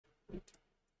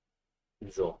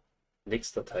So,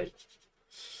 nächster Teil.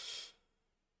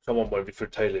 Schauen wir mal, wie viele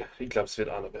Teile. Ich glaube, es wird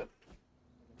einer werden.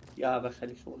 Ja,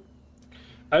 wahrscheinlich schon.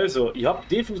 Also, ich habe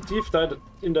definitiv, da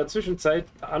in der Zwischenzeit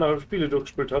 1,5 Spiele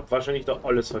durchgespielt habe, wahrscheinlich da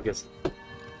alles vergessen.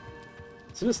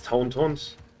 Sind es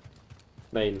Tauntons?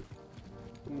 Nein.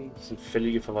 Nee. Das sind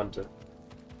fällige Verwandte.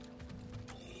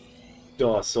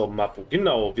 Ja, so, Mappo.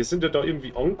 Genau, wir sind ja da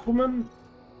irgendwie angekommen.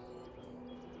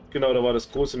 Genau, da war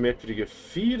das große merkwürdige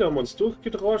Vieh, da haben wir uns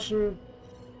durchgedroschen.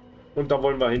 Und da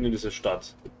wollen wir hin in diese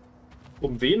Stadt.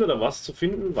 Um wen oder was zu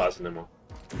finden, weiß ich nicht mehr.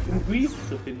 Um Grease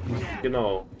zu finden.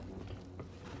 Genau.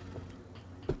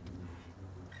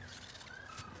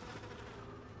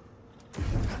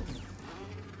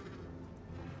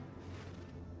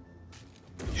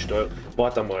 Die Steuer...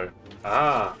 Warte mal.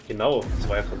 Ah, genau. Das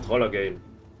war ja Controller-Game.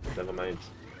 Nevermind.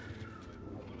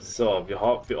 So, wir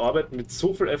arbeiten mit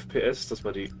so viel FPS, dass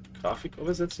wir die Grafik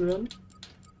übersetzen werden.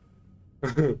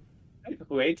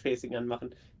 Raytracing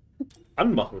anmachen.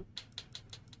 Anmachen.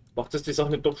 Macht das die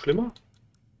Sache nicht doch schlimmer?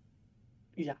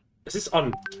 Ja. Es ist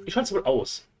an. Ich schalte es mal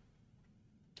aus.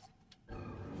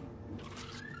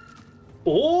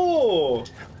 Oh!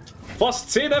 Fast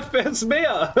 10 FPS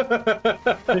mehr!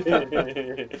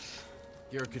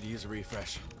 Here could use a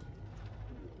refresh.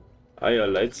 Ah ja,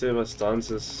 Lightsaber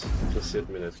Stances interessiert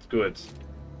mich nicht. Gut.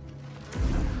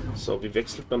 So, wie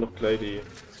wechselt man noch gleich die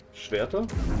Schwerter?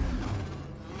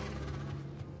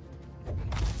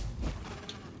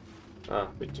 Ah,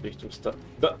 mit Richtung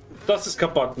das ist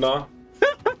kaputt, na?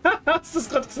 Hast du das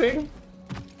gerade gesehen?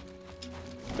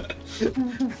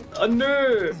 Oh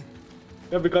nö!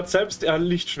 Ich habe gerade selbst ein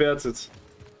Lichtschwert jetzt.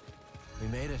 We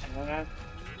made it.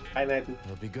 Einheiten.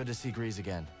 It'll be good to see Grease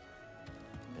again.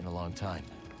 Been a long time.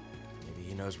 Maybe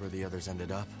he knows where the others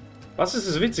ended up. Was ist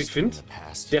es witzig finde?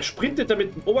 Der sprintet da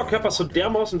mit dem Oberkörper so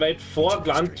dermaßen weit vor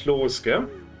Land los, gell?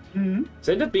 Mhm. Das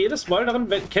erinnert mich jedes Mal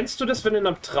daran, kennst du das, wenn du in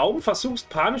einem Traum versuchst,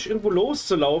 panisch irgendwo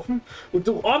loszulaufen und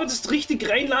du arbeitest richtig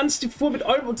rein, landest die Fuhr mit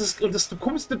allem und du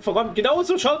kommst nicht voran.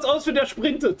 Genauso schaut's aus, wie der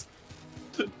sprintet.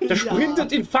 Der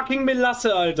sprintet in fucking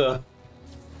Melasse, Alter.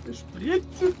 Der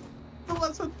sprintet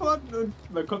sowas von vorn und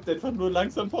man kommt einfach nur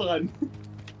langsam voran.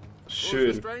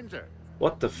 Schön.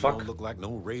 What the fuck? What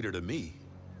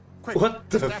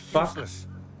the fuck?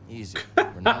 Easy.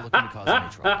 We're not looking to cause any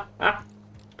trouble.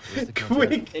 Where's the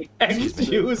Quick act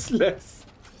useless.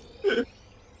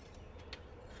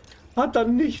 Hat er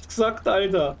nicht gesagt,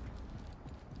 Alter.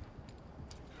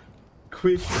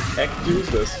 Quick act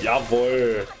useless.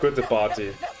 Jawohl. Gute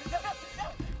Party.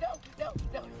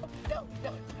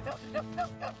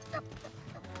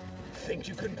 Think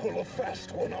you can pull a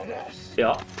fast one on us?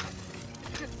 Ja.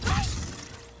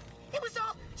 It was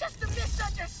all just a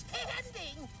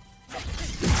misunderstanding.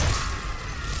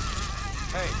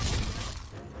 Hey.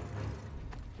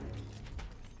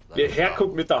 Wer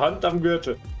herguckt mit der Hand am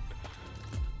Gürtel.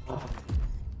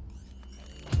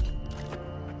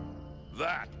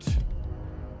 That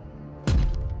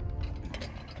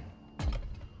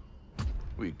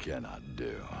we cannot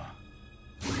do.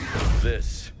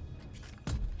 This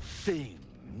thing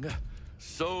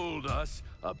sold us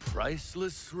a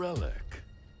priceless relic.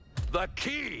 The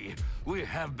key we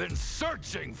have been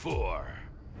searching for.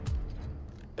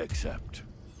 Except,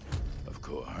 of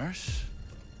course,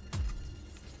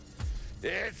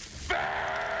 it's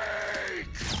fake!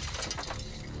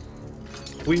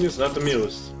 Queen is not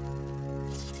amused.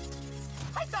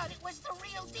 I thought it was the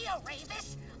real deal,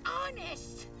 Ravis.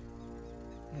 Honest.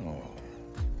 Oh.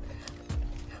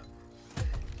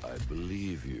 I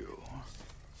believe you.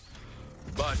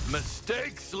 But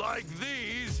mistakes like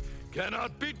these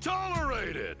cannot be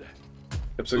tolerated.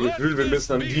 Ich hab so ein Gefühl, wir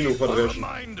müssen an Dino verdreschen.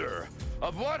 Reminder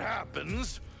of what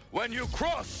happens when you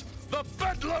cross the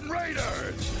Bedlam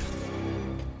Raiders.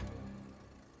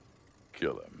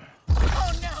 Kill him.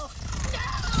 Oh no!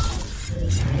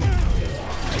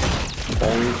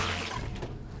 Bong.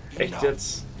 Echt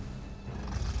jetzt?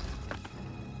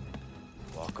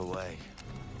 Walk away.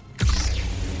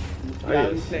 Ah, Ja,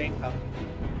 yes.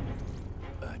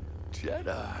 A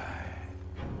Jedi.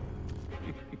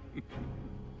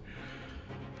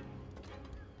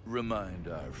 Remind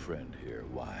our friend here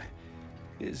why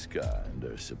his kind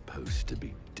are supposed to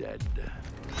be dead.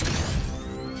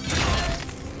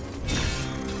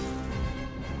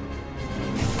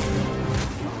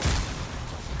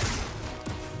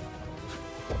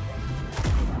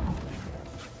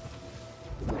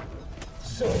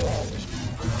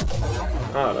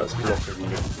 Ah, da ist Glocke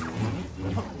wieder.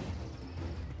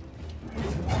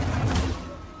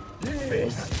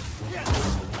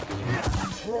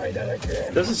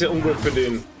 Das ist ja ungut für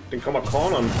den. Den kann man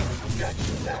cornern.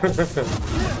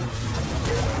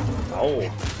 Au.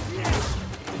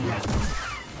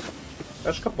 Er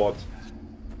ist kaputt.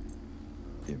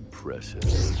 Impressive.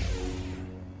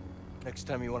 Next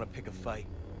time you want to pick a fight,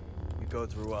 you go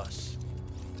through us.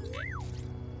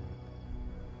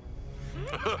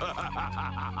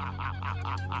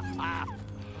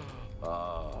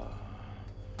 Ah,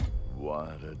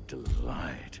 what a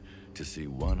delight to see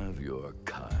one of your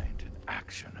kind in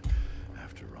action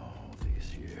after all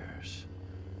these years.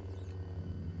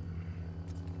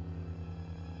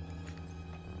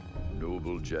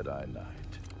 Noble Jedi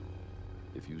Knight,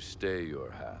 if you stay your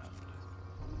hand,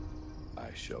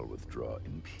 I shall withdraw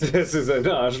in peace. Das ist ein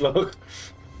Arschloch.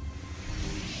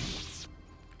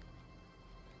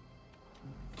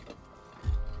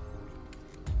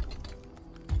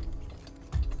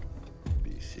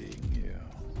 Be seeing you.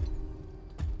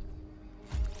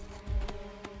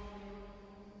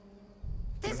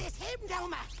 This is him,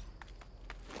 Doma.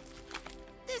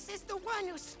 This is the one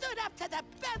who stood up to the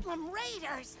Bedlam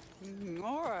Raiders.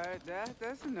 All right,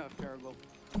 that's enough, Turgle.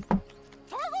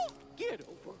 Turgle, get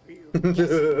over here.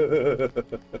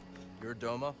 You're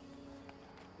Doma?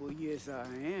 Well, yes, I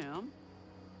am.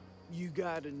 You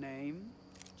got a name,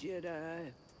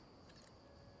 Jedi?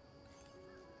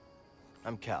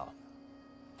 I'm Cal.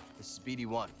 This is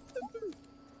BD1.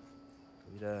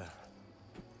 We'd,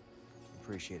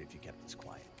 appreciate it if you kept this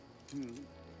quiet.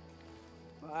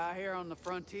 Well, out here on the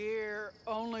frontier,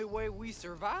 only way we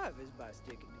survive is by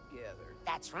sticking together.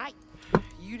 That's right.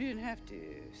 You didn't have to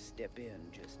step in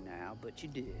just now, but you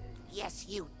did. Yes,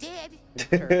 you did.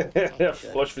 Der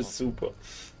Frosch ist super.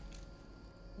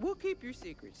 We'll keep your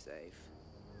secret safe,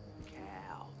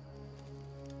 Cal.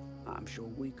 I'm sure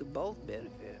we could both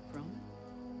benefit from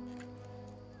it.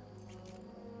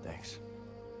 Thanks.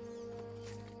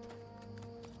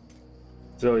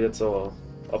 So, jetzt aber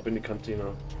ab in die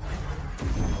Kantine.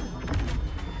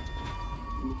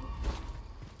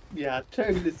 Ja,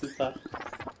 Turgle ist super.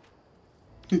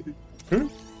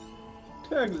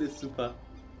 Turgle ist super.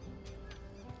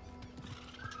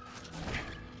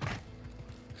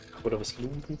 Oder was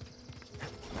looten?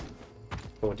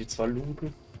 Oh, die zwei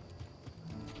looten.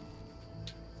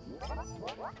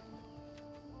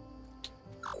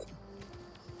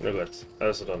 Na gut,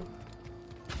 also dann.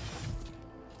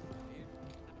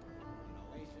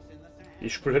 Die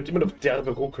Spül hat immer noch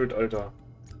derbe ruckelt, Alter.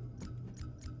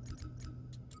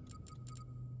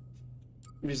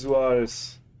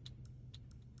 Visuals.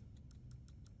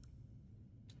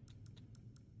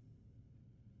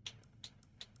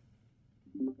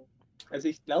 Also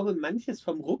ich glaube, manches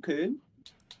vom Ruckeln,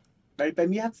 weil bei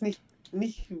mir hat es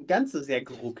nicht ganz so sehr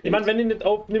geruckelt. Ich meine, wenn ich nicht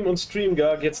aufnehme und stream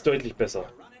gar, geht's deutlich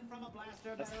besser.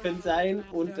 Das könnte sein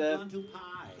und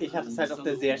ich habe es halt auf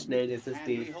der sehr schnellen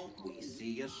SSD.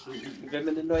 Und wenn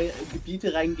man in neue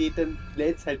Gebiete reingeht, dann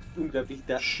lädt es halt unglaublich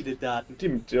viele Daten.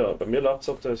 Stimmt, ja, bei mir lag es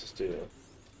auf der SSD, ja.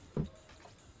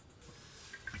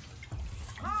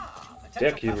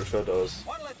 Der Kiro schaut aus.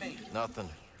 Nothing.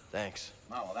 Thanks.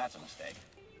 Oh, well, that's a mistake.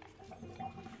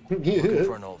 Looking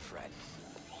for an old friend.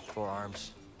 4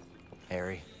 arms.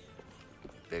 Hairy.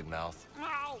 Big mouth.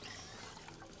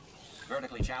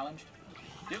 Vertically challenged.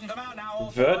 You can come out now.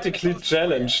 old boy. Vertically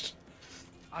challenged.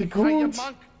 Wie gut.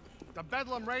 Monk, the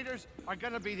Bedlam Raiders are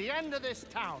gonna be the end of this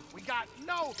town. We got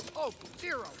no hope.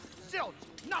 Zero. Zilch.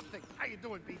 Nothing. How you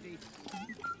doing, BD?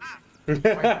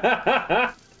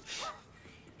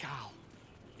 Cal.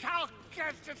 Cal,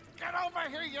 just get over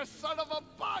here, you son of a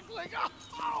bogling.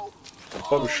 Oh.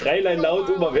 Vom Schreilein laut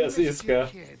immer, wer es ist, gell?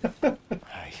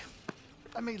 Hey.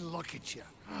 Let me look at you.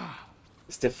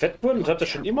 Ist der Fettwurm und hat er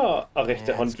schon immer eine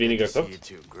rechte Hand weniger You gehabt?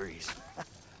 two agrees.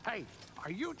 Hey,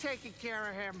 are you taking care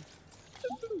of him?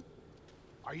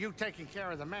 Are you taking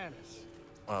care of the Manus?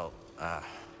 Well,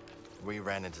 we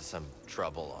ran into some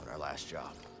trouble on our last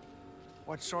job.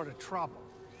 What sort of trouble?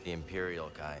 The Imperial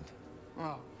kind.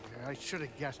 Oh, yeah, I should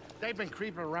have guessed. They've been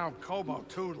creeping around Kobo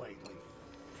too lately.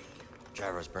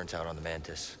 Gyro's burnt out on the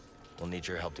Mantis. We'll need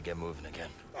your help to get moving again.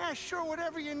 Yeah, sure,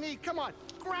 whatever you need. Come on,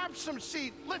 grab some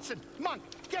seed. Listen, Monk,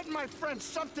 get my friend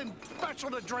something special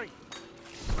to drink.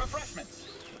 Refreshments.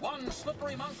 One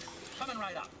slippery monk coming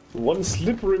right up. One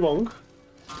slippery monk.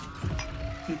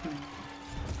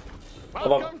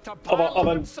 Aber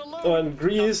ein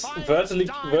Grease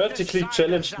vertically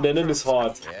challenged nennen ist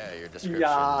hart. Yeah, your description.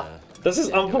 Ja. Das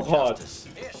ist einfach hart.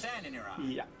 Here's sand in your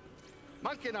eye. Ja.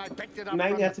 Monkey and I picked it up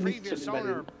Nein, from er the hatte nicht previous schon immer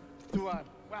owner to a,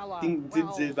 well, den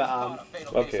Silberarm.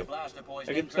 Okay.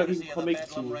 Da gibt es glaube ich einen Comic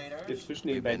zu, der zwischen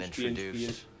den We've been beiden Spielen spielt.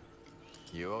 introduced.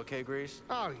 You okay, Grease?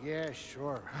 Oh, yeah,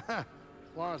 sure. As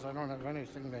long as I don't have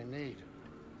anything they need.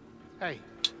 Hey,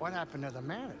 what happened to the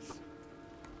Manus?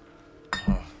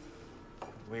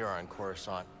 We are on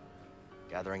Coruscant.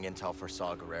 gathering intel for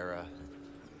Saw Gerrera.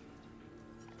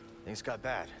 Things got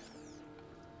bad.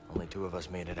 Only 2 of us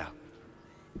made it out.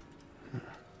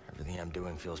 Everything I'm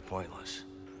doing feels pointless.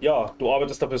 Ja, du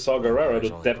arbeitest dafür Saw Gerrera,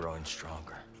 du Only Depp. growing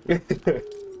stronger.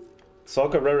 Saw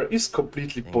Gerrera is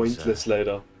completely pointless,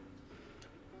 leider.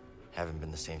 Haven't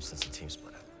been the same since the team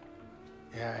split up.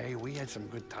 Yeah, hey, we had some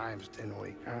good times, didn't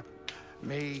we? Huh?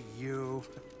 Me, you,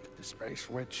 the Space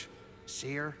Witch,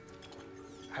 Seer.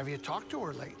 Have you talked to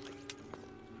her lately?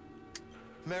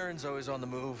 Marin's always on the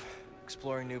move,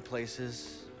 exploring new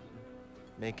places,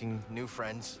 making new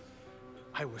friends.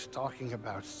 I was talking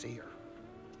about Seer.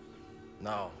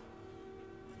 No.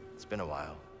 It's been a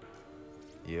while.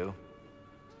 You?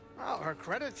 Well, her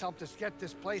credits helped us get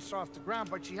this place off the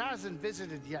ground, but she hasn't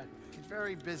visited yet. She's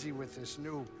very busy with this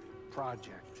new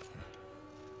project.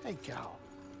 Hey, Cal.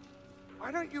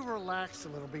 Why don't you relax a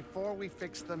little before we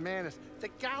fix the Manus? The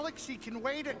galaxy can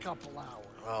wait a couple hours.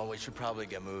 Well, we should probably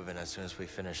get moving as soon as we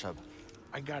finish up.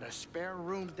 I got a spare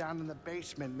room down in the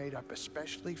basement made up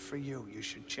especially for you. You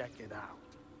should check it out.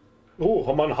 Oh,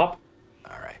 haben wir einen Hub.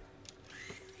 All right.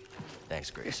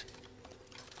 Thanks, Grace.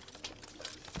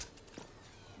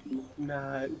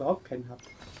 Na, überhaupt keinen Hub.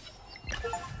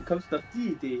 Wie kommst du auf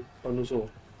die Idee? Oh, nur so.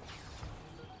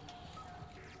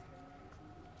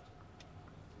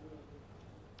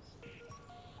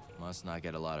 Must not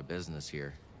get a lot of business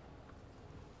here.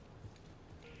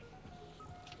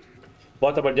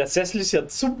 Warte, aber der Sessel ist ja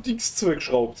zum Dings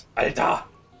zurückgeschraubt. Alter!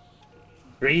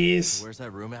 Reese! Where's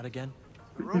that room at again?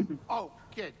 The room? Oh,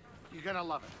 kid, you're gonna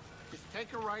love it. Just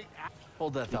take a right.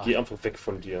 Hold that thought. Geh einfach weg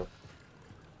von dir.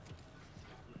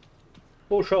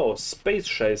 Oh, schau.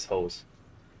 Space-Scheißhaus.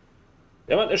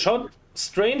 Ja, man, es schaut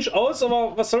strange aus,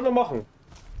 aber was soll man machen?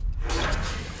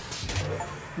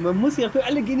 Man muss ja für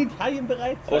alle Genitalien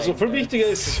bereit sein. Aber so viel wichtiger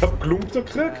ist, ich hab Klumper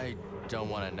gekriegt. I don't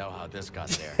want to know how this got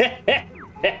there.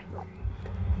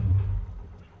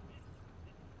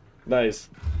 Nice.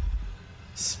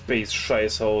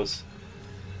 Space-Scheißhaus.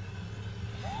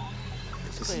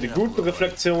 Das sind die guten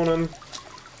Reflexionen.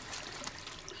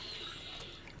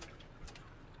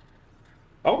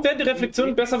 Warum werden die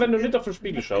Reflexionen besser, wenn du nicht auf den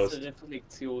Spiegel schaust?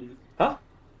 Reflexionen. Ha?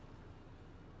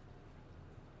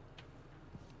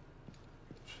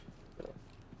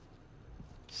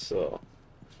 So.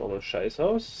 Das war mal ein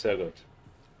Scheißhaus. Sehr gut.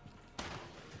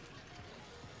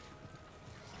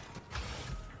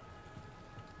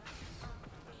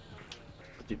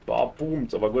 Die Bar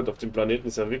boomt, aber gut, auf dem Planeten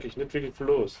ist ja wirklich nicht wirklich viel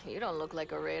los. You don't look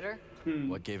like a raider.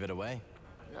 What gave it away?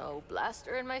 No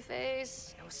blaster in my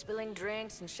face, no spilling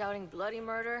drinks and shouting bloody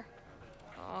murder.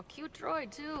 Oh, cute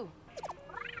droid too.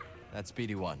 That's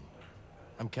BD1.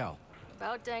 I'm Cal.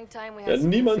 About dang time we Ja, had some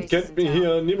niemand new kennt faces mich in town.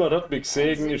 hier, niemand hat mich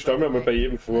gesehen. Ich stelle mir mal bei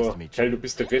jedem vor. Hey, du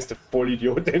bist der größte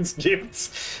Vollidiot, den es gibt.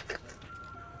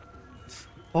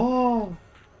 Oh.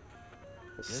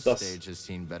 Was This ist das? stage has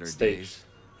seen better Stage. days.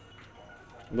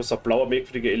 Du musst ein blauer,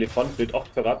 merkwürdiger Elefant mit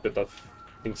 8 Karat da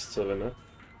Dings zu ne?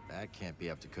 That can't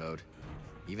be up to code.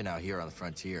 Even out here on the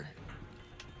frontier.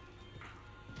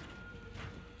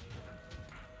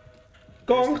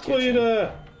 Gong,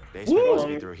 Druide! Basement must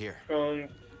be through here.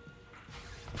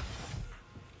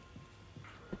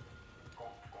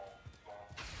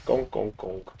 Gong, gong,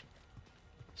 gong.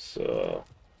 So.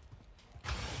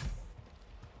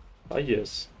 Ah,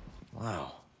 yes.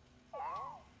 Wow.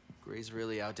 Grease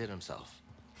really outdid himself.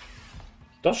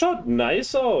 Das schaut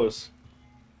nice aus.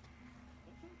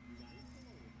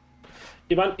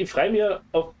 Ich meine, ich freue mich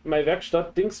auf meine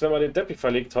Werkstatt-Dings, wenn wir den Teppich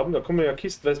verlegt haben. Da kommen ja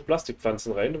kistenweise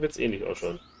Plastikpflanzen rein, da wird es ähnlich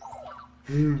ausschauen.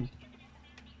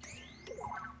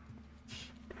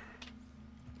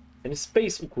 Eine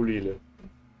Space-Ukulele.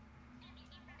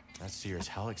 That's Seer's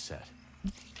Helix set.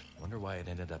 Wonder why it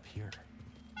ended up here.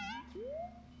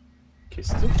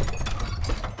 Kiste.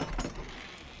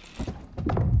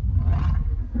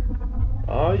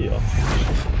 Ah ja.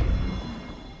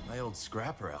 My old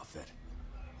scrapper outfit.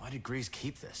 Why did Grease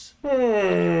keep this? I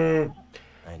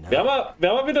know. Werden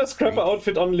wir wieder das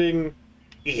Scrapper-Outfit anlegen?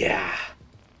 Ja.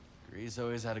 Grease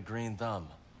always had a green thumb.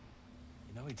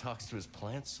 You know he talks to his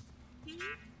plants?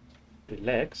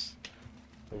 Relax.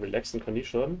 Relaxen kann nicht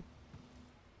schaden.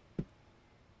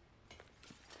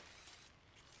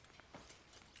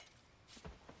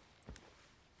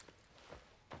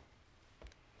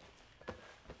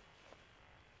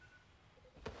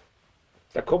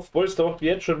 Der Kopfpolster macht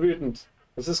jetzt schon wütend.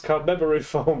 Das ist kein Memory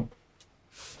Foam.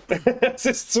 Es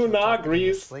ist zu nah,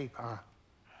 Grease. Sleep, huh?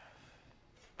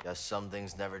 Guess some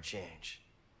things never change.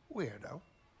 Weirdo.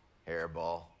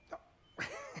 Hairball.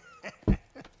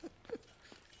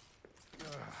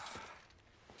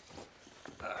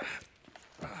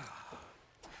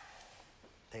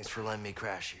 Thanks for letting me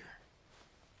crash here.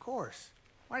 Of course.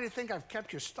 Why do you think I've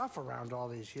kept your stuff around all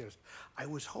these years? I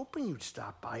was hoping you'd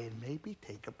stop by and maybe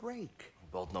take a break. We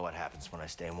both know what happens when I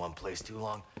stay in one place too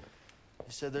long. You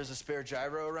said there's a spare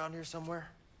gyro around here somewhere?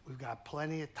 We've got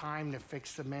plenty of time to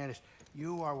fix the Mantis.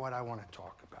 You are what I want to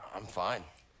talk about. I'm fine.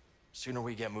 Sooner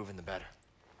we get moving, the better.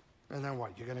 And then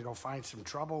what? You're gonna go find some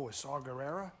trouble with Saw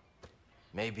Gerrera?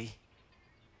 Maybe.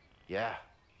 Yeah,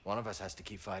 one of us has to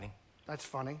keep fighting. That's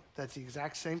funny. That's the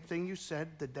exact same thing you said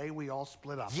the day we all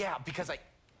split up. Yeah, because I...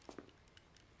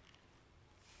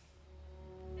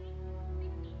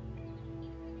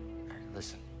 All right,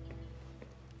 listen.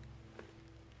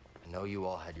 I know you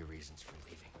all had your reasons for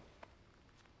leaving.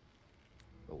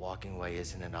 But walking away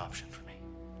isn't an option for me.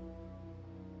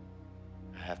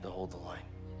 I have to hold the line.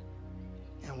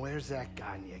 And where's that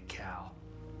gotten you, Cal?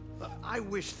 I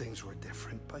wish things were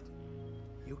different, but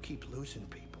you keep losing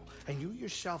people. And you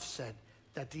yourself said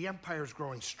that the Empire's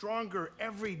growing stronger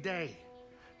every day.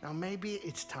 Now maybe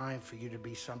it's time for you to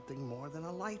be something more than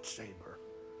a lightsaber.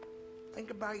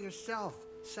 Think about yourself.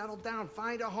 Settle down.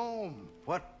 Find a home.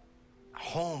 What?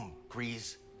 Home,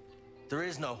 Grease. There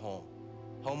is no home.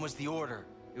 Home was the Order.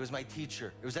 It was my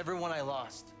teacher. It was everyone I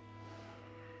lost.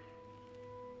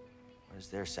 What does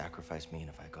their sacrifice mean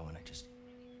if I go and I just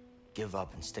give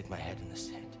up and stick my head in the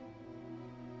sand?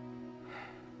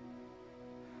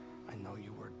 I know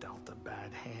you were dealt a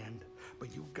bad hand,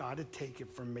 but you gotta take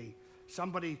it from me.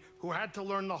 Somebody who had to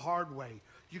learn the hard way.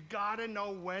 You gotta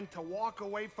know when to walk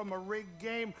away from a rigged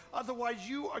game. Otherwise,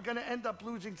 you are gonna end up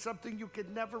losing something you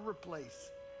could never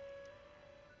replace.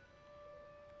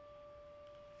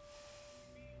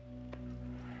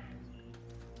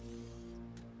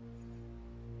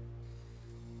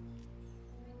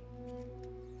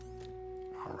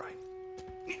 All right.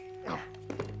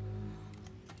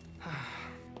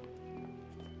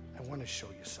 I want to show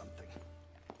you something.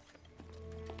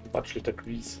 Batschlitter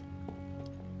Grease.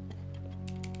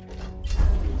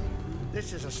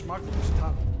 This is a smuggler's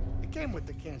tunnel. It came with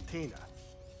the cantina.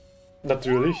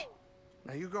 Natürlich.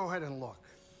 Now you go ahead and look.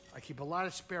 I keep a lot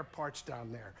of spare parts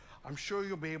down there. I'm sure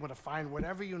you'll be able to find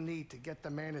whatever you need to get the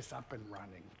Mantis up and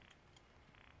running.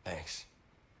 Thanks.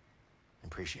 I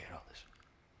appreciate all this.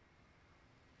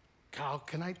 Cal,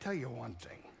 can I tell you one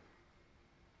thing?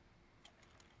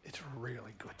 It's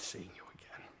really good seeing you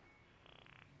again.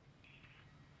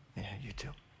 Yeah, you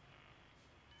too.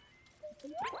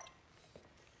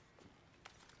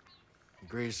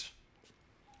 Grease.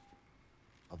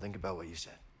 I'll think about what you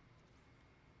said.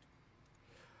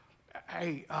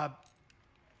 Hey,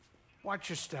 watch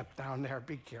your step down there.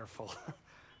 Be careful.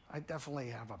 I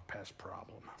definitely have a pest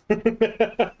problem.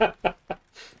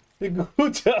 Die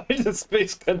gute alte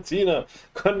Space Cantina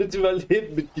kann nicht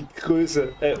überleben mit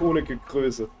Gegröße, ohne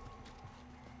Gegröße.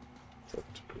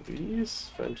 Grease,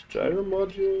 find Gyro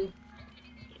Module.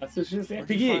 Klassisches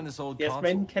RPG. Erst mal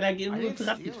in den Keller gehen und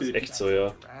Ratten töten. Echt so,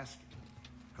 ja.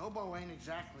 Kobo ain't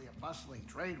exactly a bustling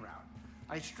trade route.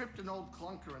 I stripped an old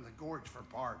clunker in the gorge for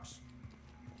parts.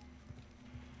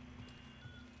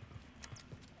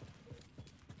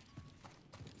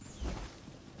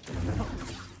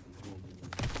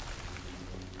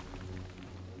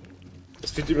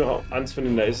 Das finde ich immer auch eins von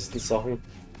den nicesten Sachen,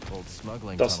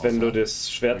 dass wenn du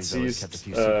das Schwert siehst,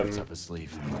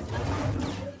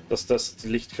 dass das die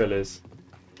Lichtquelle ist.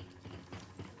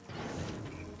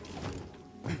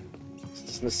 Ist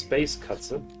das eine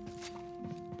Space-Katze?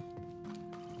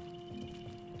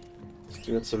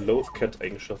 Die hat so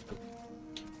Loath-Cat-Eigenschaften.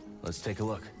 Let's take a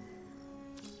look.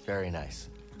 Very nice.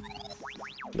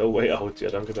 No way out, ja,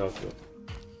 danke dafür.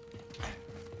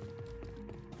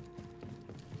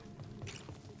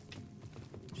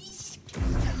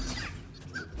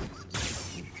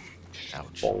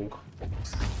 Ouch. Bonk.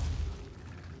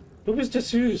 Du bist ja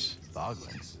süß.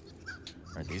 Boglins.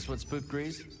 Aren't these what spooked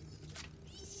Grease?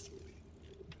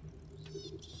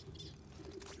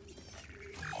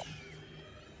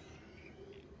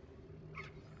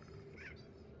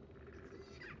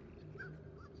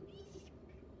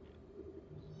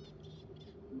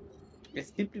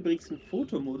 Es gibt übrigens einen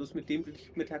Fotomodus, mit dem du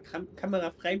dich mit der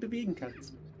Kamera frei bewegen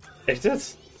kannst. Echt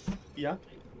jetzt? Ja.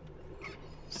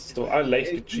 Das ist doch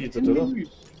leicht gecheatet, Im oder? Menü.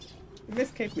 Im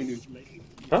Escape-Menü.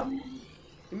 Ha?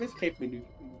 Im Escape-Menü.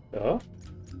 Ja.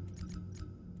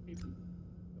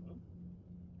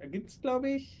 Da gibt's, glaube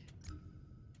ich,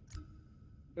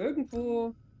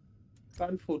 irgendwo war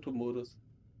ein Fotomodus.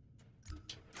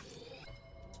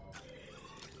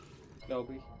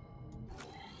 Glaube ich.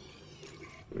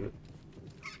 Hm.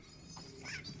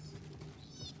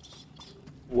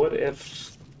 What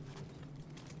if?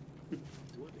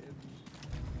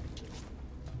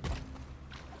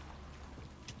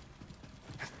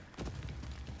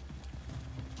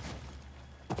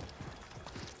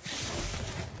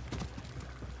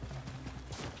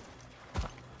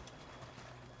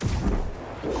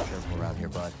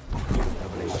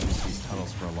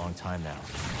 time now.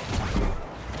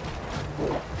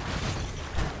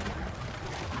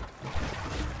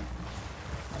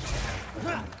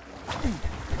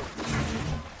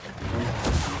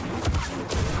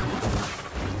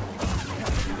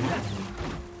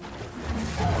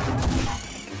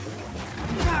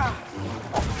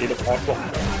 Jeder braucht doch.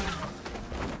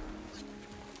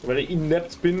 Weil ich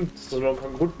inept bin, ist das noch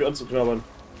kein Grund mehr anzuknabbern.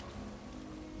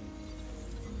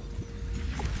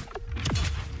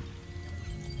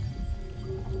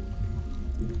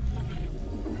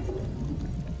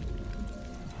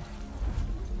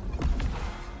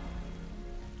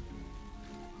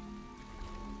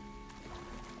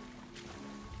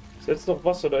 Ist jetzt noch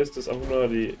was oder ist das einfach nur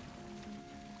die...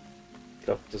 Ich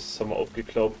glaube, das haben wir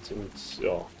aufgeklaubt und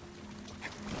ja.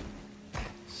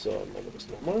 So, machen wir das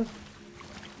nochmal.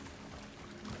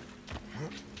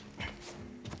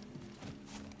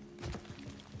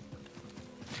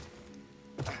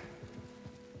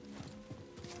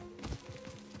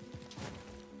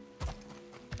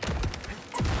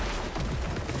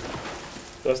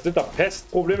 Das ist nicht das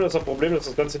Pestproblem, das ist das Problem, dass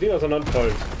das ganze Ding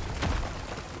auseinanderfällt.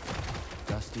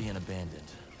 Dusty and abandoned.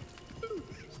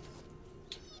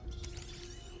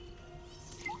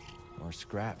 More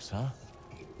scraps, huh?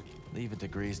 Leave it to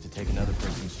Grease to take another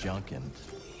person's junk and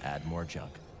add more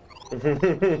junk. Und,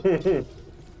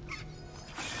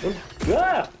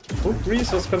 ja! Und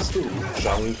Grease, was kannst du?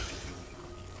 Junk.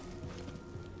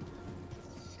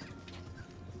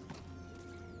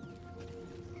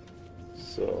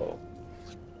 So.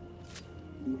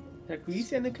 Da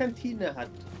Grease ja eine Kantine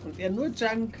hat und er nur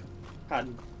Junk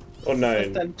kann. Oh nein.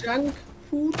 Ist das dann Junk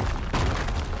Food?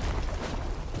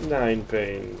 Nein,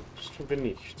 Bane. Das tun wir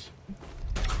nicht.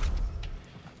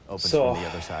 Opens So. from the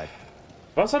other side.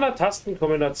 Was an der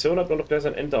Tastenkombination hat man noch gleich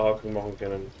ein Enterhaken machen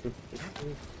können.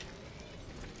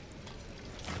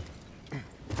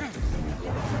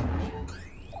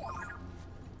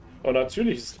 Und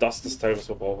natürlich ist das Teil, was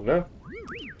wir brauchen, ne?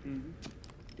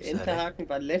 Der Enterhaken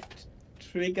war Left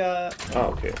Trigger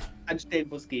Okay.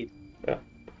 anstellen, wo es geht. Ja.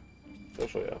 Das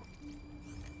schon, ja.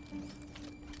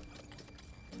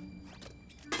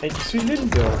 Ein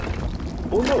Zylinder.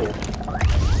 Oh no.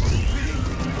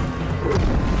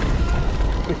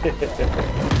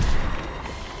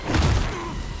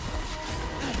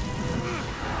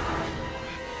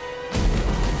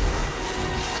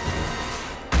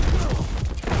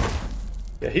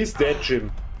 Ja, he's dead,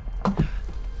 Jim.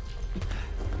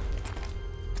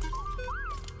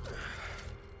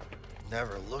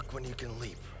 Never look when you can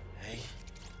leap, hey?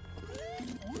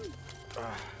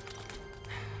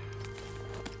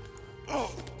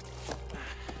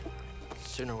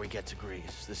 Sooner we get to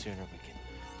Grease, the sooner we can.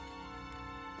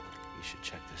 We should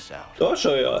check this out. Da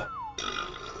schon, ja.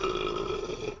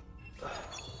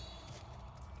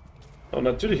 Und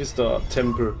natürlich ist da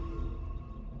Tempel.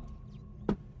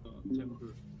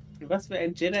 Was für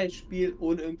ein Jedi-Spiel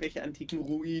ohne irgendwelche antiken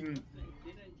Ruinen.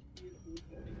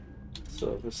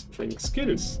 So, Restraint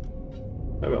Skills. Da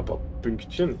haben wir ein paar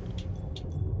Pünktchen.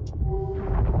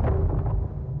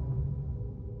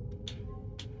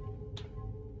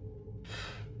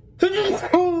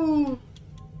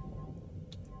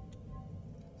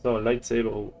 So,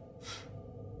 Lightsaber. Oh.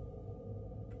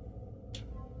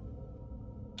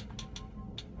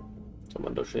 Was haben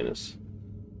wir da Schönes?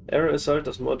 Error ist halt,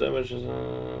 das More Damage ist.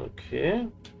 Okay.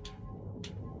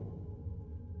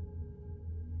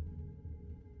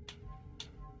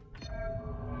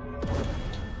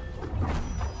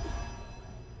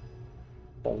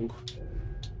 Bonk.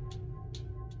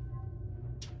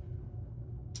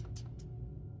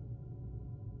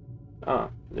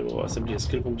 Nehmen wir was, sämtliche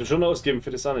Skillpunkte schon ausgeben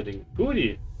für das andere Ding.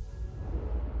 Guti.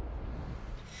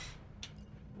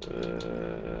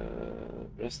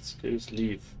 Rest Skills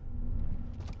Leave.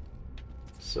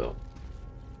 So.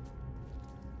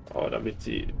 Aber damit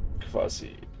die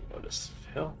quasi alles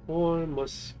verholen,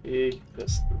 muss ich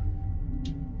resten.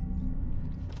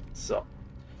 So.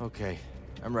 Okay,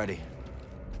 I'm ready.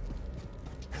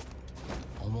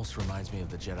 Almost reminds me of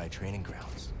the Jedi training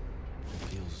grounds. It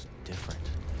feels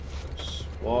different.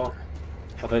 Boah.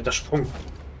 Aber der Sprung.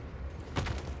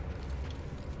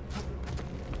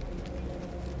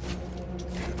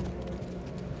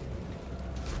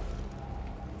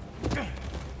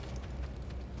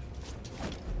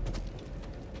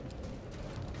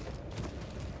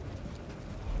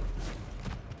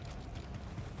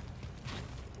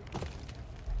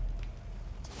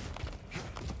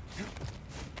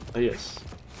 Ah, yes.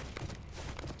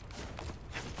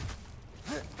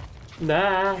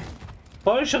 Na,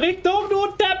 falsche Richtung, du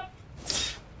Depp!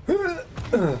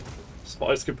 Das war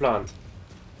alles geplant.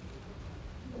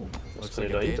 Was kann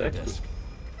ich da hinten?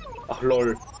 Ach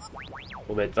lol.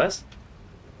 Moment, was?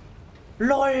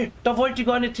 LOL, da wollte ich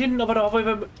gar nicht hin, aber da habe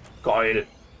ich... Geil.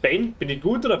 Ben, bin ich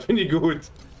gut oder bin ich gut?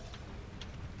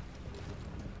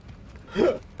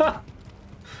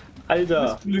 Alter.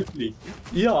 Du bist glücklich.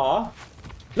 Ja.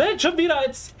 Nein, schon wieder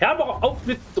jetzt. Hör mal auf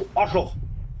mit, du Arschloch.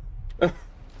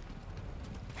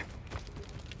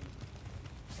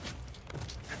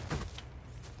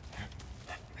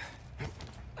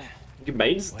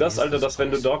 Gemein ist das, Alter, dass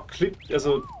wenn du da klickst,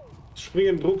 also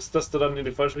springen druckst, dass du dann in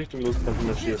die falsche Richtung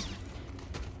losmarschierst.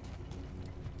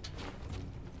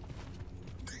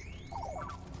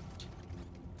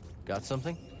 Got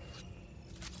something?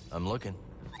 I'm looking.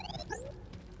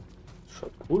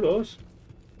 Schaut cool aus.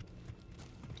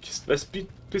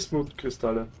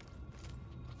 Bismutkristalle.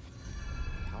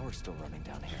 Power's still running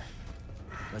down here.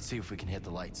 Let's see if we can hit the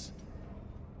lights.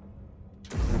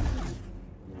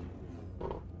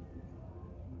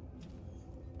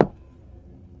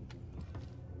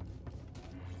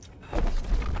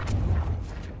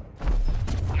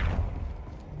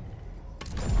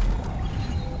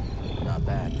 Not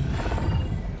bad.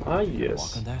 Ah, Walk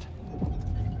yes. on that?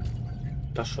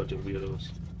 Das schaut ja weird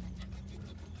aus.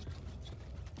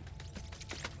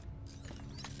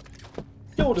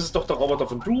 Jo, das ist doch der Roboter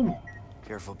von Doom.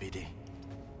 Careful, BD.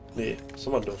 Nee,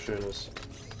 so was doch Schönes.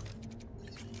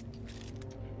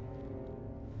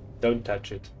 Don't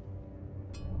touch it.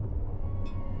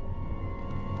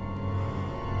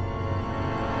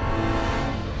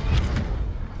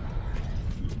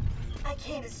 I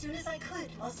came as soon as I could,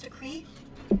 Master Kree.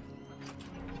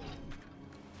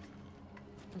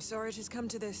 I'm sorry it has come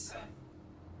to this.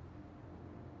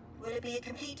 Will it be a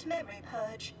complete memory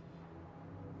purge?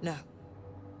 No.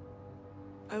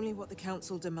 Only what the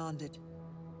Council demanded.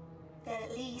 Then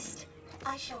at least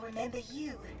I shall remember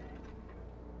you.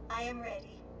 I am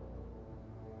ready.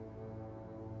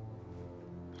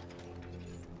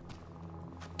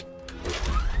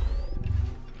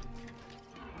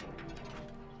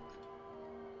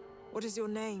 What is your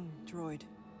name, droid?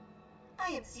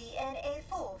 I am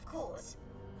ZNA4, of course.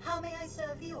 How may I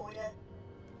serve the Order?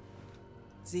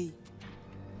 Z.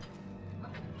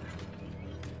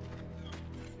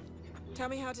 Tell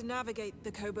me how to navigate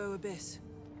the Kobo Abyss.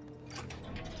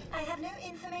 I have no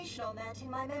information on that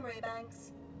in my memory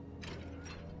banks.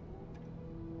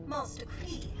 Master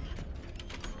Kree,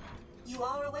 you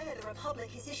are aware the Republic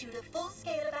has issued a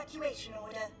full-scale evacuation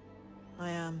order.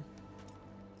 I am.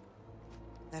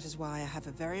 That is why I have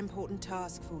a very important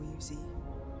task for you, Z.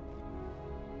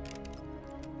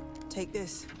 Take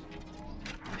this.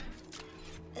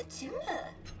 A tuner?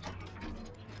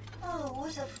 Oh,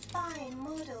 what a fine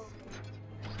model.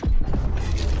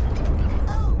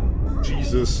 Oh, my.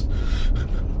 Jesus.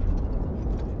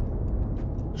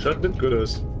 Schaut nicht gut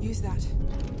aus. Use that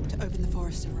to open the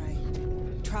forest array.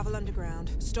 Travel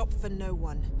underground. Stop for no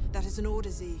one. That is an order,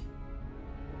 Z.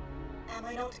 Am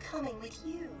I not coming with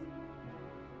you?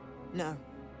 No.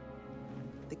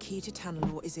 The key to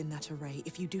Tanalor is in that array.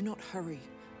 If you do not hurry,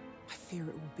 I fear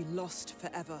it will be lost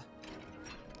forever.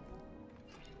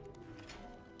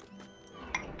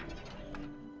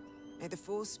 May the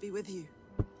Force be with you.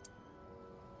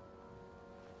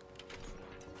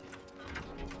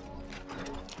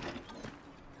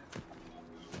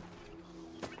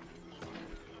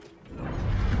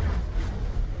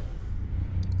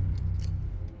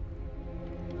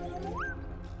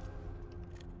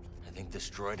 I think this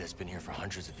droid has been here for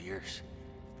hundreds of years.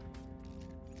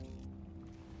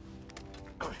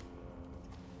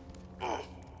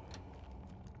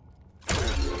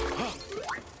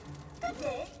 Good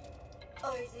day.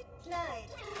 Or is it night?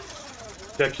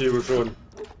 Der Kiebe schon.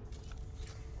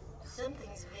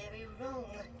 Something's very wrong.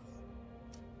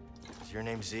 Is your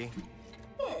name Z?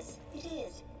 Yes, it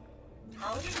is.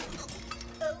 How did you...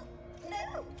 Oh,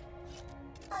 no!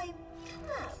 I'm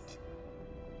trapped.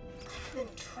 I've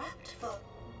been trapped for...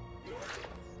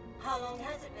 How long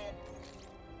has it been?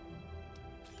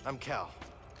 I'm Cal.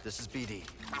 This is BD.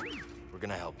 We're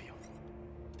gonna help you.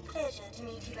 Pleasure to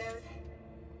meet you both.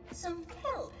 Some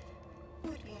help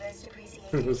would be most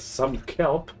appreciated. Some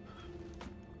kelp.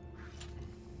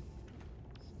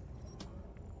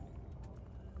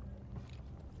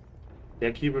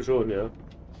 Der Kiebe schon, ja.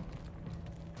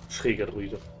 Schräger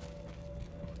Druide.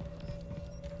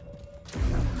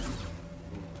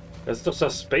 Das ist doch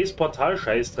das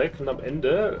Space-Portal-Scheißdreck und am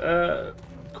Ende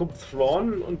kommt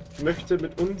Thrawn und möchte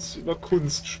mit uns über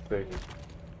Kunst sprechen.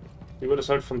 Wie man das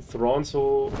halt von Thrawn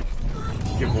so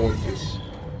gewohnt ist.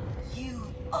 You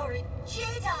are a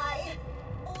Jedi!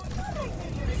 Or did I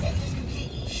think your reception's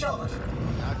completely shot?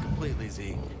 Not completely,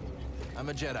 Z. I'm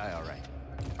a Jedi, all right.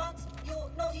 But you're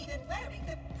not even wearing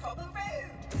the proper robe.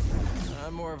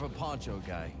 I'm more of a poncho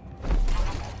guy.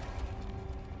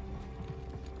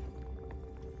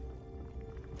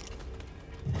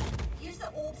 Use the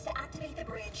orbs to activate the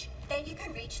bridge. Then you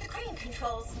can reach the crane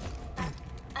controls.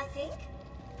 I think.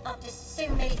 After so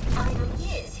many idle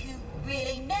years, who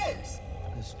really knows?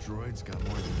 This droid's got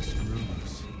more than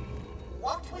screws.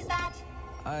 What was that?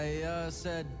 I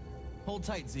said, hold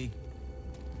tight, Z.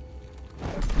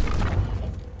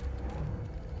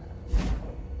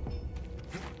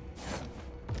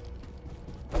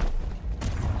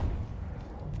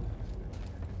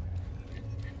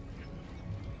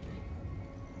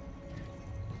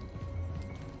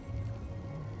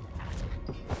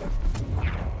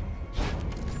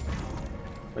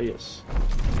 Ah, yes.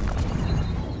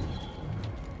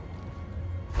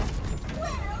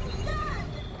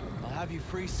 I'll have you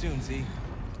free soon, Z.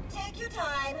 Take your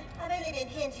time. I've only been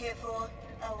pinned here for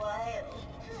a while.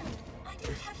 I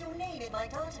don't have your name in my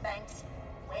databanks.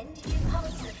 When did you come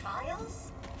to the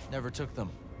trials? Never took them.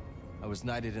 I was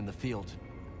knighted in the field.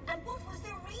 And what was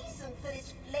the reason for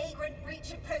this flagrant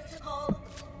breach of protocol?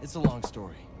 It's a long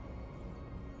story.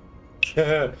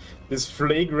 This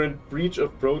flagrant breach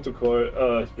of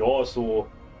protocol. Ja, so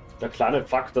der kleine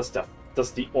Fakt,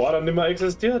 dass die Order nicht mehr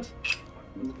existiert.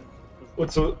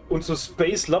 Und so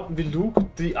Space-Lappen wie Luke,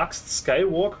 die Axt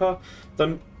Skywalker,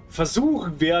 dann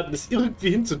versuchen werden, es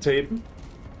irgendwie hinzutapen.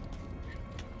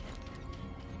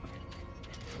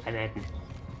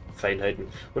 Feinheiten.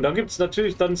 Und dann gibt es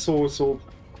natürlich dann so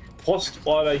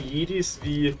Post-Order-Jedis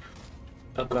wie,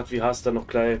 oh Gott, wie heißt der noch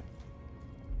gleich?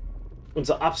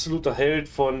 Unser absoluter Held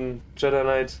von Jedi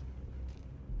Knight.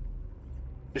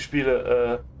 Ich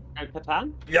spiele,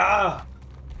 Katan? Ja!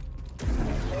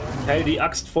 Teil die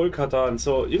Axt voll Katan.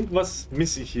 So, irgendwas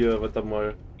miss ich hier. Warte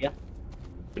mal. Ja.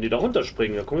 Wenn die da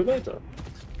runterspringen, dann kommen wir weiter.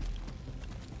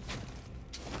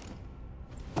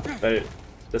 Weil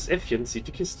das Äffchen sieht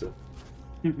die Kiste.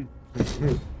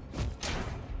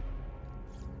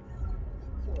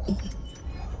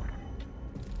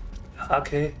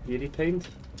 Okay, Jedi Paint.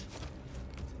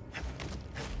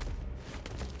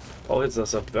 Brauche jetzt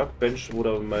das Workbench, wo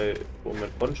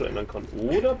mein Poncho ändern kann.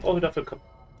 Oder brauche ich dafür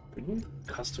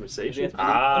Customization?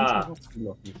 Ah!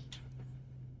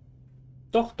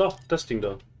 Doch, das Ding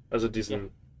da. Also diesen.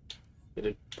 Ja,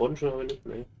 den Poncho habe ich nicht.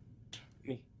 Nee.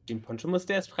 Nee, den Poncho musst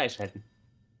du erst freischalten.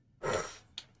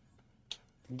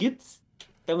 Gibt's?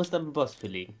 Da musst du einen Boss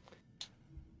verlegen.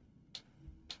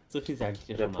 So viel sage ich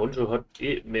dir Der schon mal. Poncho hat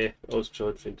eh mehr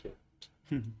ausgeschaut, finde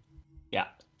ich. Ja.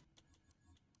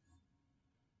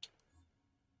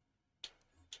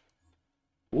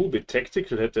 Mit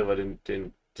Tactical hätte aber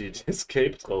die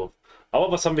Escape drauf.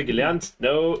 Aber was haben wir gelernt?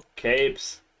 No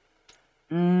Capes.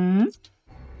 Mhm.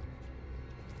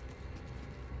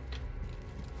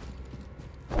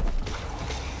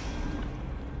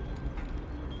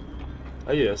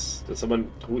 Ah yes, jetzt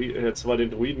haben wir jetzt war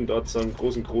den Druiden dort so einen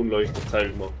großen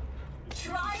Kronleuchterteil gemacht.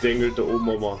 Dengelt da oben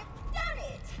mal.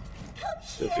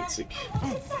 Sehr witzig.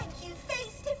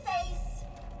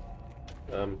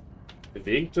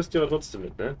 Bewegen tust du aber trotzdem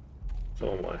nicht, ne?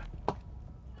 Schauen wir mal.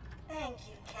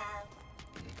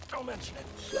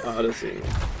 Ah, das sehen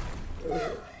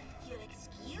wir.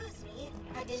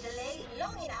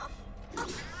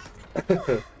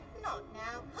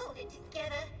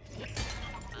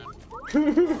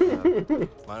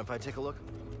 Mind if I take a look?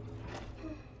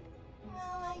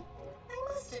 Well, I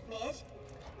must admit,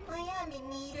 I am in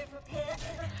need of repair.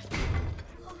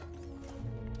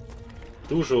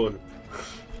 Du schon.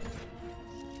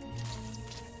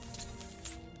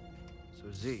 So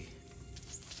Z,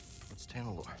 what's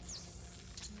Tanalore?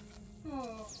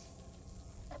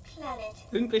 A planet.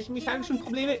 Irgendwelche mechanischen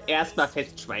Probleme? Erstmal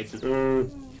festschweißen.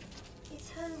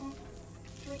 It's home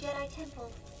to a Jedi temple.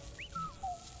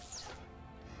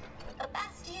 A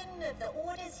bastion of the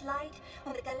Order's light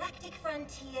on the galactic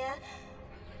frontier.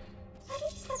 At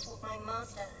least that's what my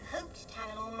master hoped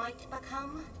Tanalore might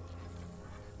become.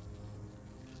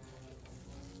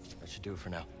 That should do it for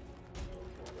now.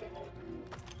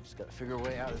 Just gotta figure a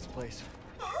way out of this place.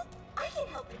 Well, I can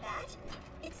help with that.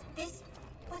 It's this...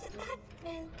 Was it that?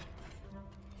 No.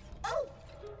 Oh!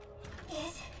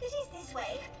 Yes, it is this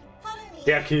way. Follow me.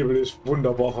 Der Käbel ist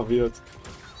wunderbar verwirrt.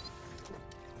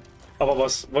 Aber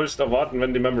was wolltest du erwarten,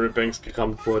 wenn die Memory Banks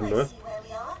gerammt wurden, ne?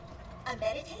 A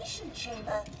meditation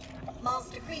chamber.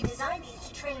 Master Kree designed these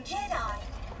to train Jedi.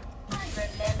 I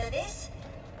remember this.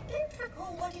 Don't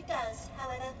recall what it does,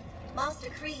 however. Master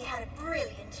Kree had a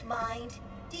brilliant mind.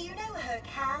 Do you know her,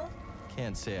 Cal?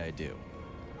 Can't say I do.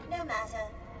 No matter,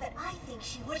 but I think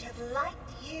she would have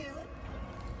liked you.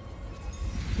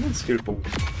 Ein Skillpunkt.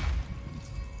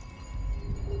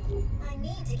 I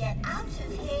need to get out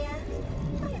of here.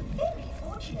 I am very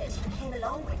fortunate you came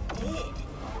along when you did.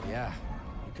 Yeah,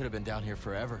 you could have been down here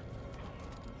forever.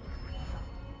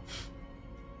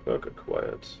 Perk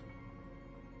acquired.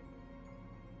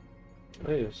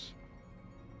 Nice.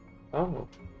 Ah.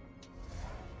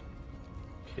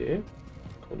 Okay.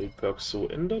 Kann man die Perks so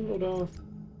ändern oder?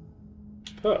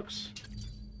 Perks.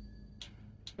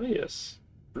 Ah, yes.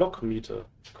 Block meter.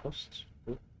 Cost.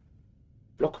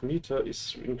 Block meter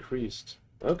is increased.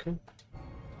 Okay.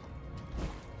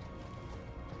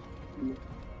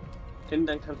 Denn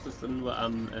dann kannst du es dann nur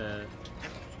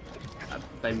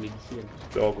beim Meditieren.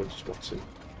 Ja gut, das macht Sinn.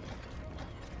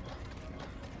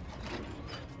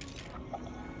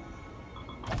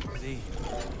 See,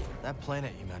 that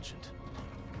planet you mentioned.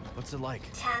 What's it like?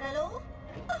 Tanalor? Oh,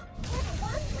 what a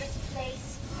wondrous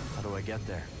place. How do I get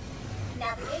there?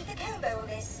 Navigate the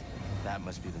Koboldus. That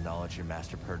must be the knowledge your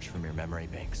master purged from your memory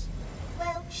banks.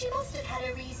 Well, she must have had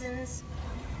her reasons.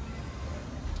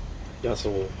 Ja,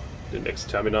 so den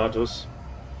Exterminatus.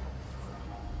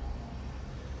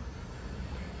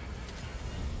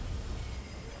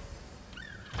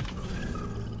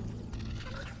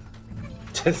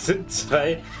 Das sind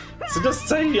zwei. Sind das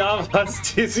zwei Javas,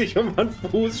 die sich um den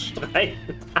Fuß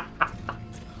streiten?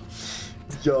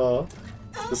 Ja.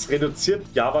 Das reduziert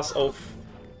Javas aufs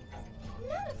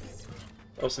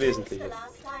Wesentliche.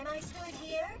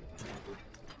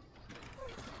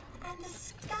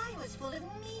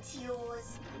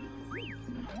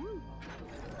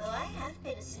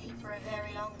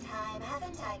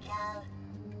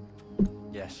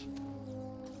 Yes.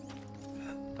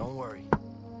 Don't worry.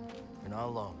 You're not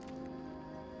alone.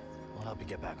 We'll help you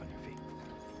get back on your feet.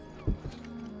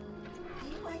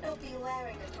 You might not be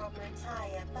wearing a proper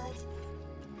attire, but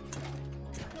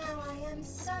now I am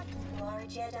certain you are a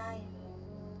Jedi.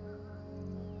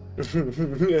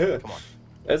 Come on.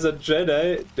 Also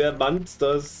Jedi, der meint,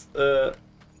 dass der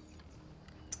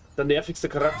nervigste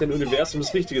Charakter im Universum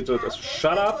das Richtige tut. Also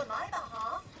shut up.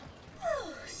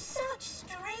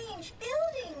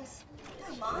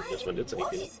 Was man jetzt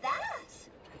eigentlich?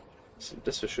 Was sind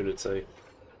das für schöne Zeichen?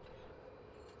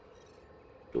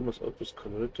 Thomas Autos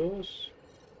Commodores.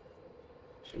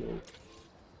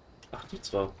 Ach, die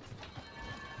zwar.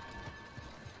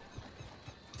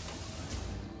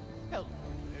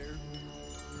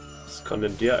 Was kann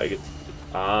denn der eigentlich?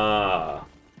 Ah,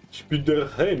 ich bin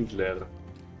der Händler.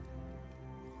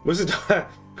 Muss ich da.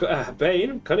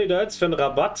 Bane, kann ich da jetzt für einen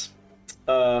Rabatt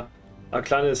ein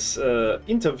kleines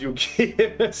Interview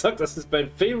geben? Er sagt, das ist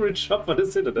mein Favorite Shop von der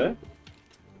Citadel.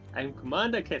 Ein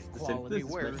Commander Cast this is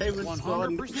my favorite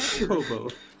spawn. Kobo.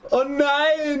 Oh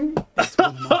nein! Ein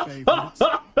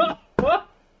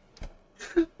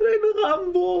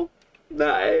Rambo!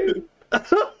 Nein!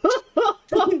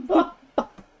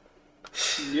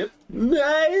 Yep.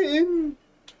 Nein!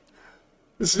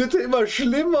 Es wird ja immer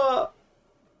schlimmer!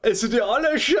 Es wird ja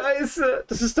alle scheiße!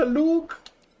 Das ist der Luke!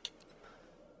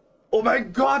 Oh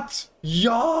mein Gott!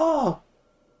 Ja!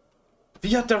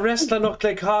 Wie hat der Wrestler noch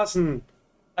gleich Hasen?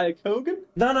 Hulk Hogan?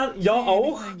 Nein, ja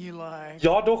auch.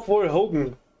 Ja doch wohl,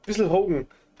 Hogan. Bisschen Hogan.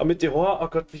 Aber mit den Haaren, oh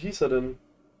Gott, wie hieß er denn?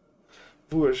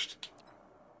 Wurscht.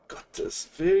 Gottes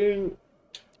Willen.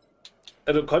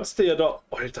 Ja, du konntest dir ja da...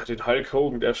 Alter, den Hulk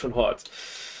Hogan, der ist schon hart.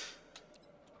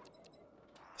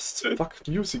 Fuck,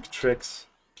 Music Tracks.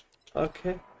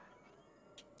 Okay.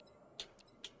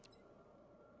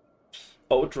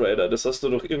 Outrider, das hast du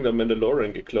doch irgendein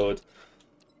Mandalorian geklaut.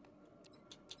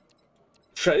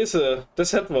 Scheiße,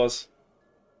 das hat was.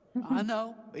 I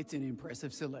know, it's an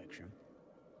impressive selection.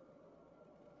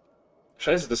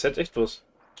 Scheiße, das hätte echt was.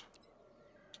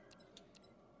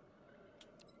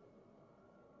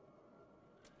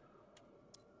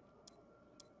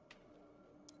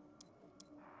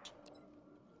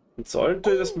 Und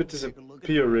sollte das mit diesen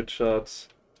Peer Richards?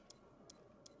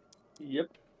 Yep.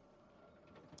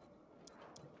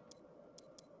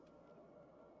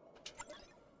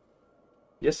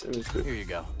 Yes, and it's good. Here you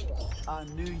go. I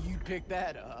knew you'd pick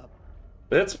that up.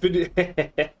 Jetzt bin ich...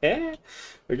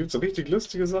 Da gibt's so richtig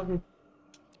lustige Sachen.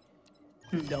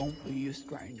 Don't be a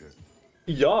stranger.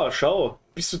 Ja, schau.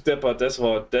 Bist du deppert, das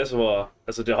war...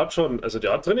 Also der hat schon... Also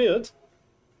der hat trainiert.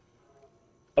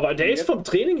 Aber der ist vom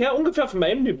Training her ungefähr auf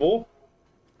meinem Niveau.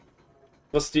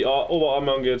 Was die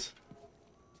Oberarme angeht.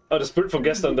 Aber das Bild von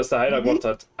gestern, das der Heiler gemacht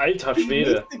hat. Alter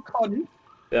Schwede.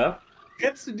 Ja?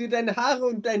 Färbst du dir deine Haare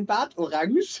und dein Bart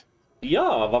orange?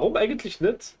 Ja, warum eigentlich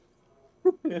nicht?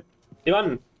 Ich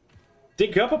meine,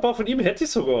 den Körperbau von ihm hätte ich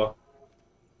sogar.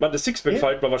 Man, das Sixpack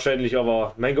fällt mir wahrscheinlich,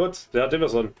 aber mein Gott, der hat immer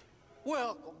so ein...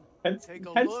 Welcome Kannst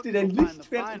du dein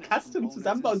Lichtschwert in Custom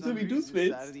zusammenbauen, so wie du es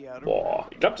willst? Boah,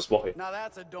 ich glaube, das mache ich. Now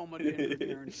that's a don't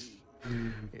guarantee.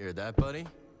 Hear that, buddy?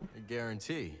 A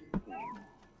guarantee.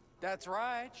 That's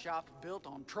right. Shop built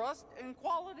on trust and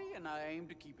quality, and I aim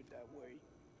to keep it that way.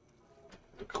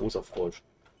 Großer Frosch.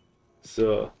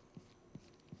 So.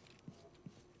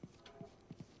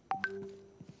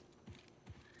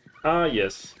 Ah,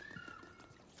 yes.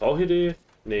 Brauche ich die?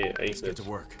 Nee, eigentlich nicht.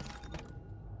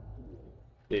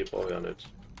 Nee, brauche ich ja nicht.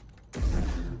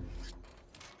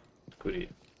 Guti.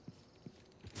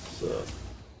 So.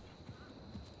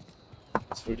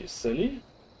 Jetzt will die Sally.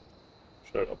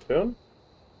 Schnell abhören.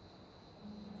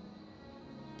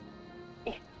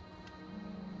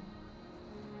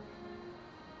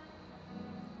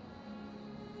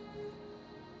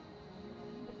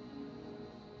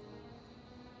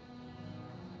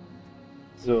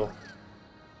 So.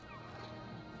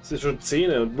 Es ist schon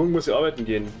 10 und morgen muss ich arbeiten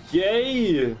gehen.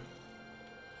 Yay!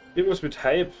 Irgendwas mit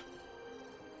Hype.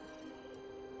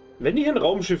 Wenn ich ein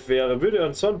Raumschiff wäre, würde er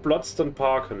an so einem Platz dann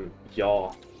parken.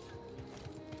 Ja.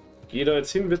 Geh da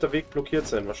jetzt hin, wird der Weg blockiert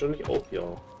sein. Wahrscheinlich auch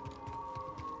ja.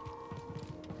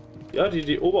 Ja,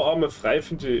 die Oberarme frei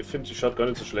finde ich, schaut gar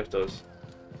nicht so schlecht aus.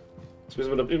 Jetzt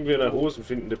müssen wir dann irgendwie eine Hosen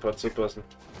finden, die dazu passen.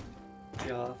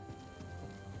 Ja.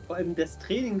 Vor allem das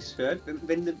Trainingsshirt,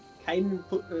 wenn du kein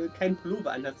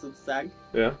Pullover anhast sozusagen,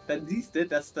 ja, dann siehst du,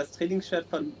 dass das Trainingsshirt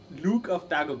von Luke auf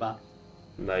Dagobah.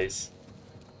 Nice.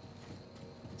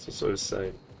 So soll es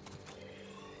sein.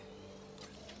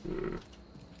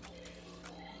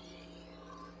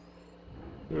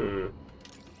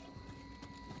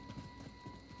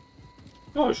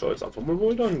 Ja, ich schaue jetzt einfach mal,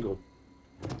 wo ich da hinkomme.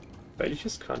 Weil ich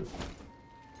es kann.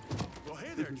 Well,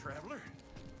 hey there, traveler.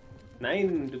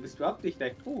 Nein, du bist überhaupt nicht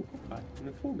leicht. Oh, guck mal,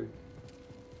 eine Vogel.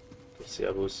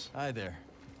 Servus. Hi there.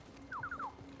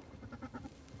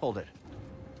 Hold it.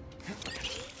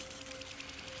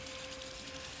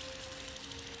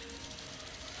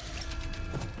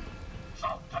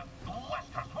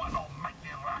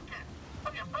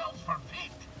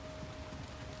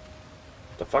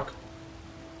 The fuck?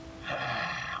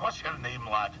 What's your name,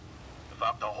 lad? If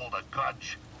I'm to hold a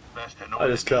grudge, best to know.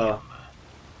 Alles klar.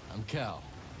 I'm Cal.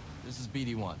 This is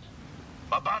BD1.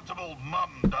 My bantam old mum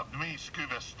dubbed me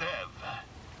Scuba Stev.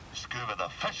 Scuba the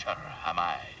Fisher, am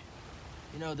I?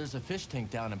 You know, there's a fish tank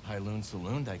down in Pyloon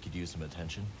Saloon that could use some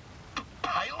attention.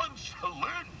 Pyloon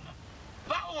Saloon?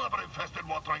 That'll have an infested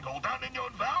watering hole down in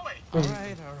yon valley. All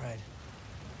right.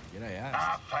 Yet I asked.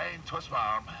 Ah, fine, twist my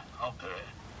arm. I'll do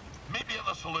it. Meet me at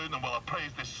the saloon and we'll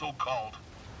appraise this so-called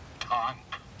tank.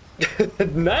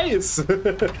 Nice!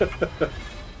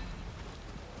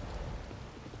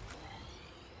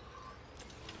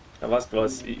 Ja,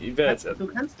 was? Ich werde jetzt... Du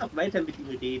kannst doch weiter mit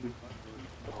ihm reden.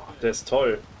 Oh, der ist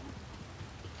toll.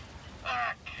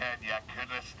 Ah, Ken, you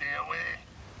couldn't stay away.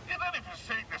 You didn't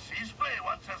forsake the sea spray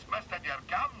once it's missed in your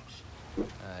gums.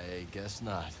 I guess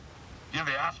not. You're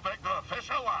the aspect of a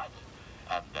fisher, lad.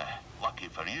 And, lucky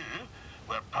for you,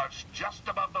 we're perched just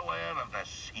above the lair of the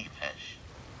sea fish.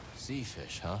 Sea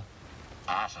fish, huh?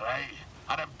 That's right.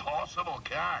 An impossible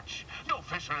catch. No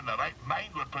fisher in the right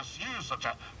mind would pursue such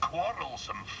a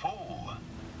quarrelsome foe.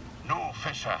 No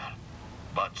fisher,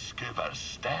 but Scuba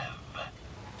Stev.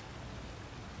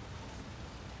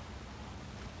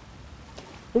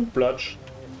 Und Platsch.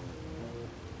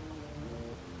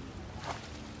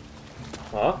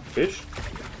 Ah, Fisch.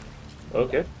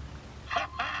 Okay.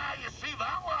 Ha-ha! You see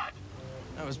that, lad?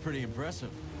 That was pretty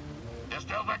impressive. You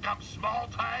still think I'm small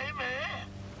time, eh?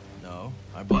 No,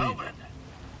 I Well believe it. then,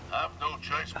 I've no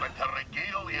choice but to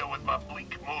regale you with my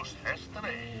bleak-most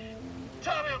history.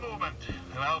 Tell me a moment,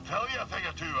 and I'll tell you a thing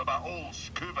or two about old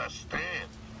Scuba Stev.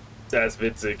 Der ist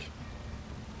witzig.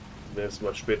 Wir müssen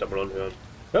mal später mal anhören.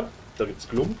 Ja, da gibt's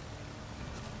Klump.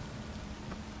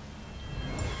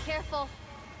 Careful.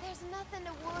 There's nothing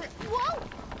to worry. Whoa!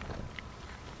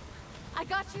 I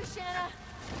got you, Shanna.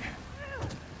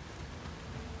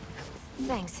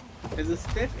 Thanks. Also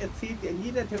Steph erzählt ja in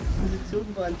jeder Position,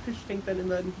 wo er einen Fisch fängt, dann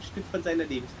immer ein Stück von seiner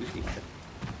Lebensgeschichte.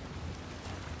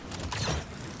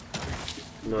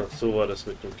 Na, so war das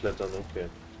mit dem Klettern, okay.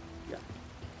 Ja.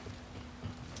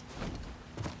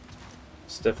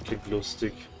 Steph klingt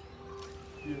lustig.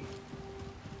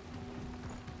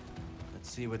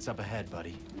 Let's see what's up ahead,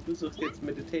 buddy. Du suchst jetzt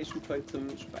Meditation Point zum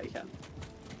Speichern.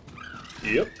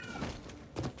 Yep.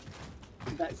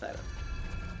 Da ist einer.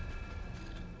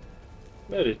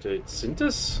 Meditate. Sind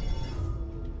es?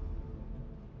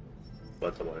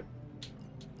 Warte mal.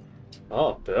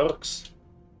 Ah, Perks.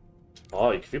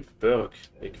 Ah, Equip Perk.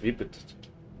 Equipped.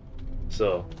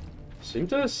 So.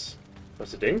 Sind es?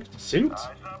 Was ihr denkt? Sind? Eyes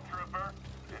up, trooper.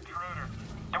 Intruder.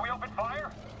 Do we open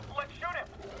fire? Let's shoot him.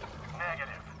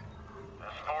 Negative.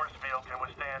 This force field can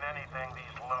withstand anything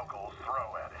these locals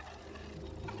throw at it.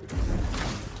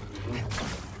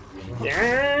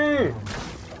 Yeah.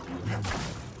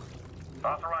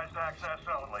 Authorized access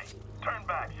only. Turn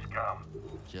back, scum.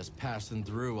 Just passing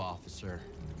through, officer.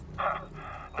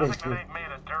 Nothing that ain't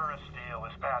made of Durasteel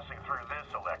is passing through this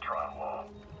electron wall.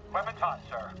 Weapons hot,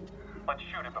 sir. Let's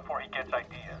shoot him before he gets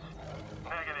ideas.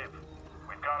 Negative.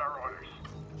 We've got our orders.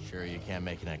 Sure you can't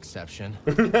make an exception?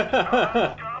 Scum?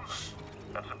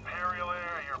 That's Imperial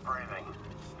air you're breathing.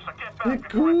 So get back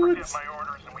before I forget my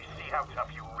orders and we see how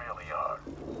tough you really are.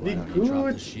 Wie Drop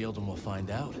the gut. shield and we'll find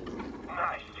out.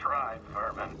 Nice try,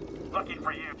 Vermin. Lucky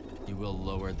for you. You will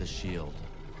lower the shield.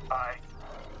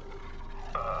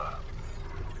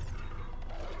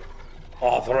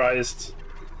 Authorized.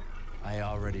 I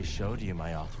already showed you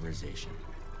my authorization.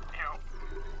 You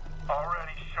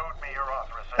already showed me your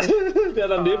authorization. Der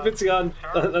daneben wird sich an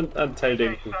Teil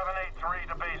denken. 783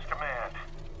 to base command.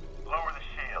 Lower the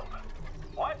shield.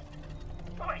 What?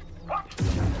 Wait, what?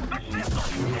 The shield!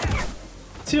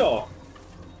 Tja.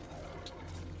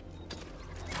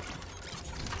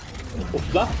 Auf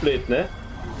Flachblät, ne?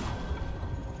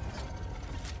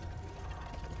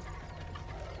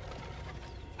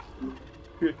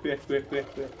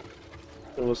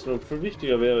 Und was noch viel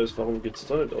wichtiger wäre, ist, warum geht's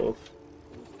da nicht auf?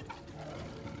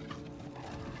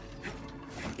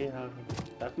 Ja,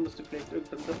 dafür musst du vielleicht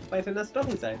irgendwann doch weiter in der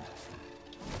Story sein.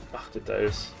 Ach,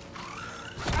 Details.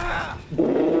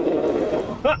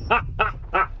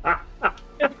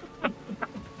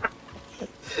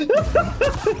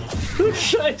 Du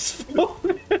Scheiß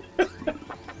Vogel.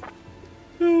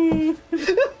 This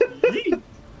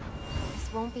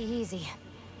won't be easy.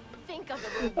 Think of the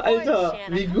reward, Alter,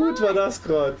 Shanna. wie gut war das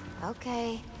gerade?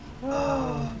 Okay.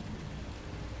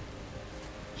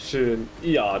 Schön.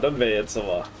 Ja, dann wäre jetzt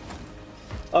aber.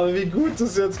 Aber wie gut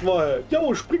das jetzt mal.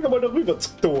 Jo, spring mal darüber.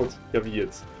 Tot. Ja, wie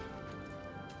jetzt?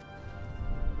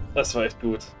 Das war echt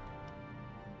gut.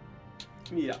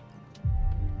 Ja.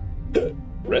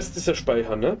 Rest ist ja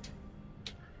Speichern, ne?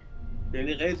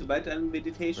 Generell, sobald du an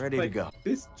Meditation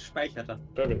bist, speichert er.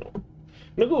 Ja, genau.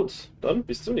 Na gut, dann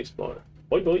bis zum nächsten Mal.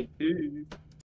 Bye, bye. Tschüss.